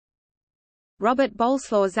Robert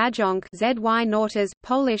Boleslaw Zajonc (ZY Nautas,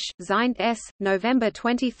 Polish, Zajonc S., November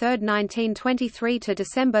 23, 1923 to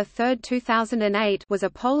December 3, 2008) was a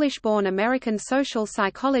Polish-born American social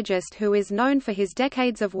psychologist who is known for his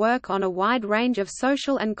decades of work on a wide range of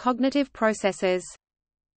social and cognitive processes.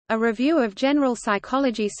 A review of General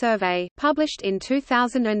Psychology survey, published in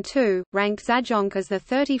 2002, ranked Zajonc as the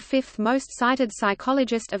 35th most cited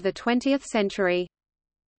psychologist of the 20th century.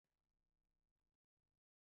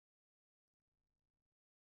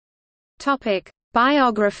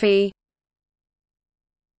 Biography.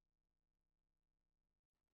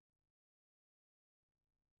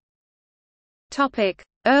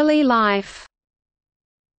 Early life.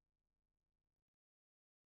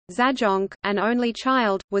 Zajonc, an only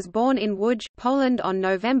child, was born in Łódź, Poland on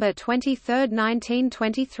November 23,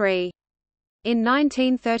 1923. In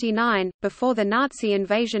 1939, before the Nazi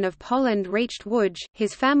invasion of Poland reached Łódź,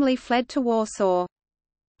 his family fled to Warsaw.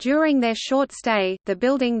 During their short stay, the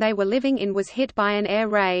building they were living in was hit by an air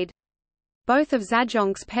raid. Both of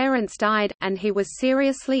Zajonc's parents died, and he was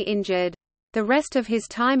seriously injured. The rest of his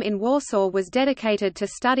time in Warsaw was dedicated to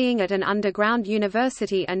studying at an underground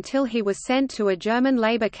university until he was sent to a German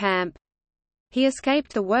labor camp. He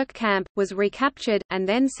escaped the work camp, was recaptured, and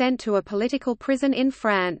then sent to a political prison in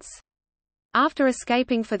France. After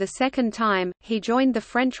escaping for the second time, he joined the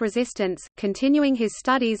French resistance, continuing his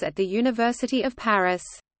studies at the University of Paris.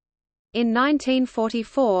 In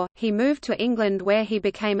 1944, he moved to England where he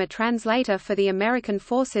became a translator for the American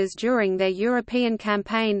forces during their European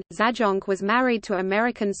campaign. Zajonc was married to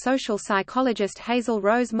American social psychologist Hazel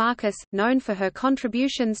Rose Marcus, known for her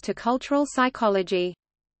contributions to cultural psychology.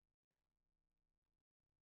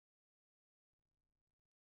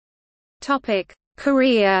 Topic: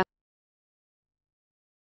 Career.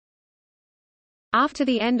 After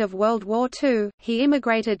the end of World War II, he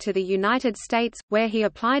immigrated to the United States, where he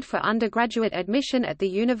applied for undergraduate admission at the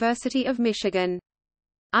University of Michigan.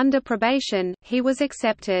 Under probation, he was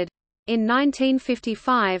accepted. In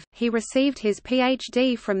 1955, he received his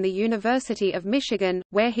Ph.D. from the University of Michigan,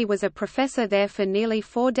 where he was a professor there for nearly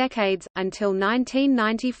 4 decades, until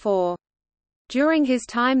 1994. During his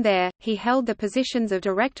time there, he held the positions of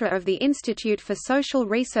Director of the Institute for Social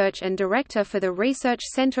Research and Director for the Research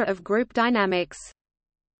Center of Group Dynamics.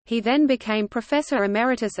 He then became Professor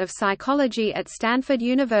Emeritus of Psychology at Stanford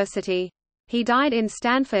University. He died in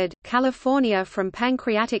Stanford, California from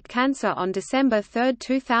pancreatic cancer on December 3,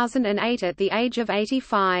 2008 at the age of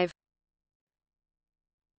 85.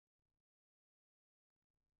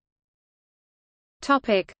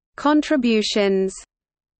 Contributions.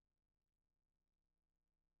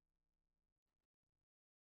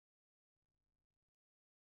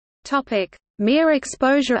 Mere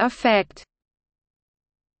exposure effect.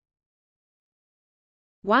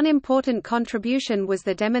 One important contribution was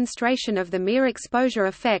the demonstration of the mere exposure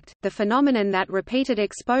effect, the phenomenon that repeated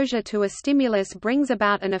exposure to a stimulus brings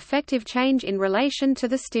about an effective change in relation to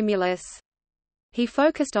the stimulus. He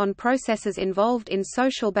focused on processes involved in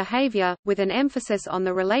social behavior, with an emphasis on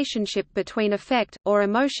the relationship between affect, or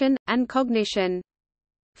emotion, and cognition.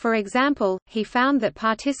 For example, he found that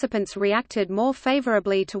participants reacted more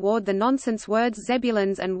favorably toward the nonsense words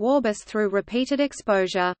zebulons and warbus through repeated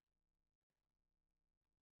exposure.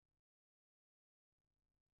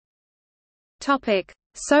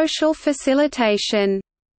 Social facilitation.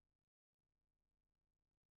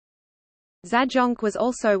 Zajonc was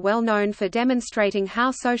also well known for demonstrating how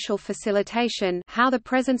social facilitation, how the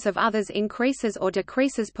presence of others increases or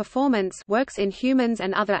decreases performance, works in humans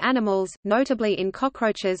and other animals, notably in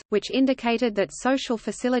cockroaches, which indicated that social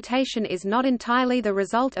facilitation is not entirely the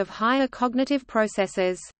result of higher cognitive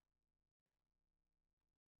processes.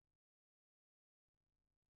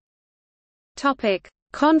 Topic: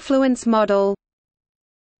 Confluence model.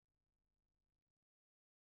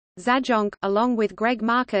 Zajonc, along with Greg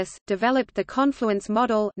Marcus, developed the Confluence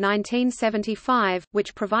model 1975,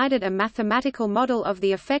 which provided a mathematical model of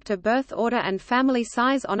the effect of birth order and family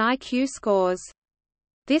size on IQ scores.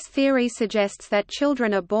 This theory suggests that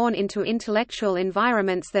children are born into intellectual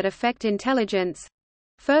environments that affect intelligence.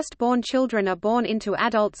 First-born children are born into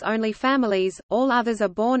adults-only families, all others are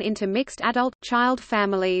born into mixed adult-child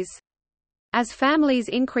families. As families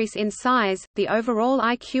increase in size, the overall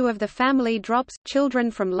IQ of the family drops.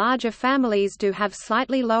 Children from larger families do have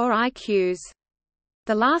slightly lower IQs.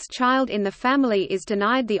 The last child in the family is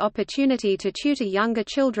denied the opportunity to tutor younger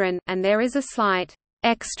children, and there is a slight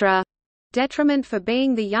extra detriment for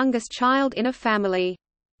being the youngest child in a family.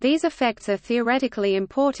 These effects are theoretically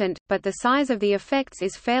important, but the size of the effects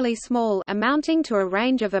is fairly small, amounting to a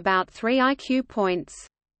range of about 3 IQ points.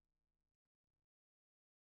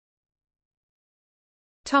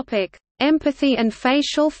 Empathy and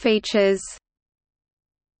facial features.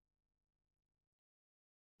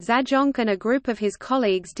 Zajonc and a group of his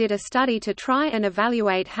colleagues did a study to try and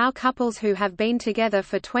evaluate how couples who have been together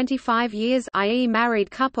for 25 years, i.e.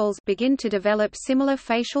 married couples, begin to develop similar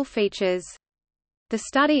facial features. The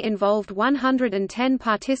study involved 110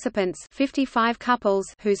 participants, 55 couples,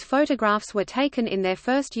 whose photographs were taken in their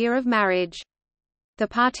first year of marriage. The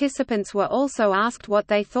participants were also asked what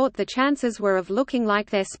they thought the chances were of looking like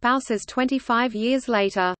their spouses 25 years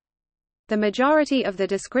later. The majority of the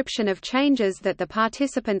description of changes that the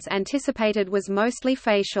participants anticipated was mostly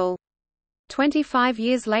facial. 25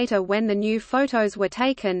 years later, when the new photos were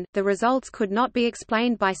taken, the results could not be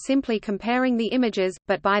explained by simply comparing the images,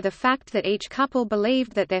 but by the fact that each couple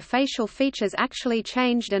believed that their facial features actually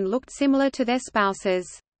changed and looked similar to their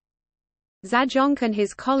spouses. Zajonc and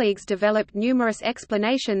his colleagues developed numerous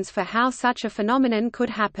explanations for how such a phenomenon could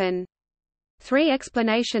happen. 3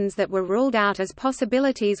 explanations that were ruled out as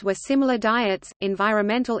possibilities were similar diets,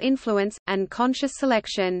 environmental influence, and conscious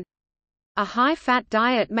selection. A high-fat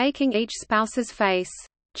diet making each spouse's face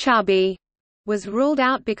chubby was ruled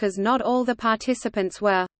out because not all the participants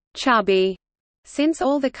were chubby. Since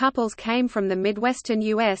all the couples came from the Midwestern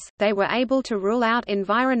U.S., they were able to rule out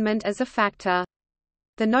environment as a factor.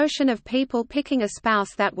 The notion of people picking a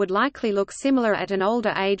spouse that would likely look similar at an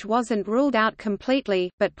older age wasn't ruled out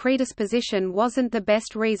completely, but predisposition wasn't the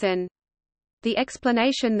best reason. The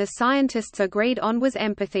explanation the scientists agreed on was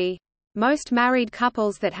empathy. Most married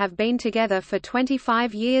couples that have been together for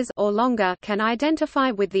 25 years or longer can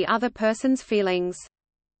identify with the other person's feelings.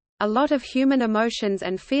 A lot of human emotions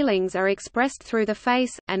and feelings are expressed through the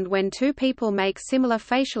face, and when two people make similar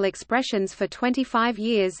facial expressions for 25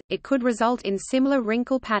 years, it could result in similar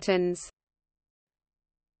wrinkle patterns.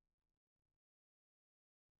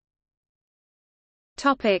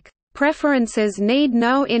 Topic: Preferences need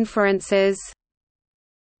no inferences.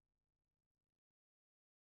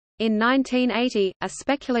 In 1980, a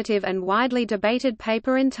speculative and widely debated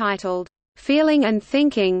paper entitled, "Feeling and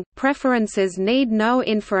Thinking, Preferences Need No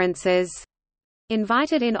Inferences,"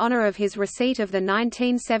 invited in honor of his receipt of the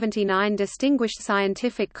 1979 Distinguished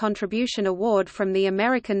Scientific Contribution Award from the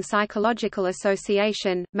American Psychological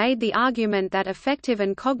Association, made the argument that affective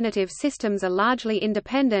and cognitive systems are largely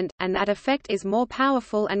independent, and that affect is more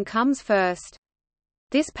powerful and comes first.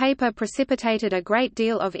 This paper precipitated a great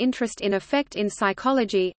deal of interest in affect in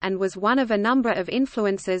psychology, and was one of a number of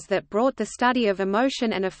influences that brought the study of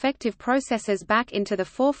emotion and affective processes back into the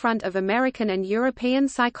forefront of American and European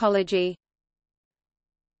psychology.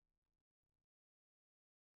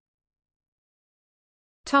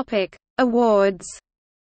 Topic: Awards.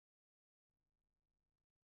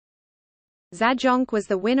 Zajonc was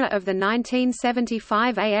the winner of the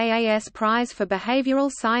 1975 AAAS Prize for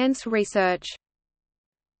Behavioral Science Research.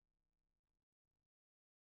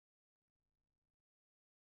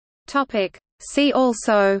 See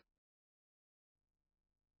also: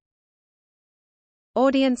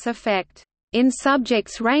 Audience effect, in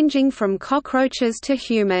subjects ranging from cockroaches to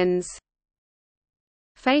humans.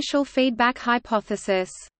 Facial feedback hypothesis.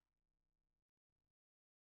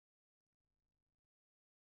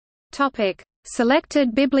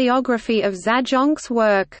 Selected bibliography of Zajonc's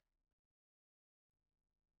work.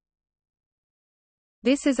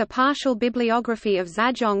 This is a partial bibliography of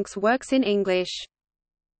Zajonc's works in English.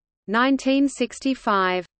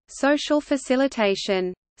 1965. Social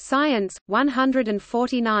Facilitation. Science,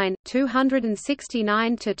 149,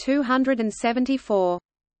 269–274.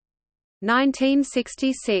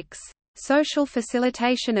 1966. Social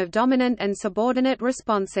Facilitation of Dominant and Subordinate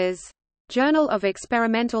Responses. Journal of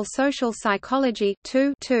Experimental Social Psychology,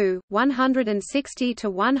 2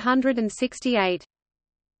 160–168.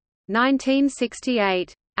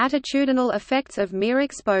 1968. Attitudinal Effects of Mere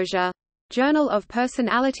Exposure. Journal of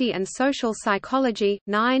Personality and Social Psychology,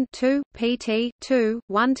 9 pt. 2,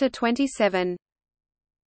 1–27.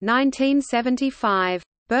 1975.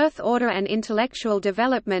 Birth Order and Intellectual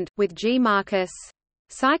Development, with G. Marcus.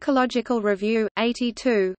 Psychological Review,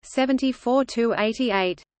 82,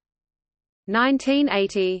 74–88.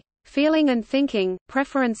 1980. Feeling and Thinking,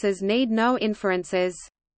 Preferences Need No Inferences.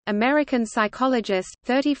 American Psychologist,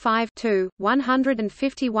 35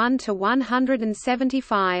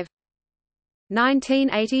 151–175.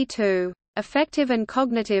 1982. Effective and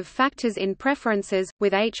Cognitive Factors in Preferences,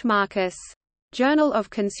 with H. Marcus. Journal of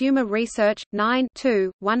Consumer Research, 9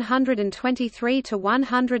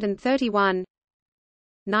 123–131.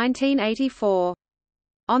 1984.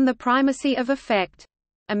 On the Primacy of Effect.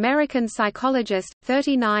 American Psychologist,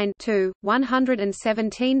 39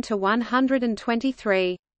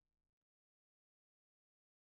 117–123.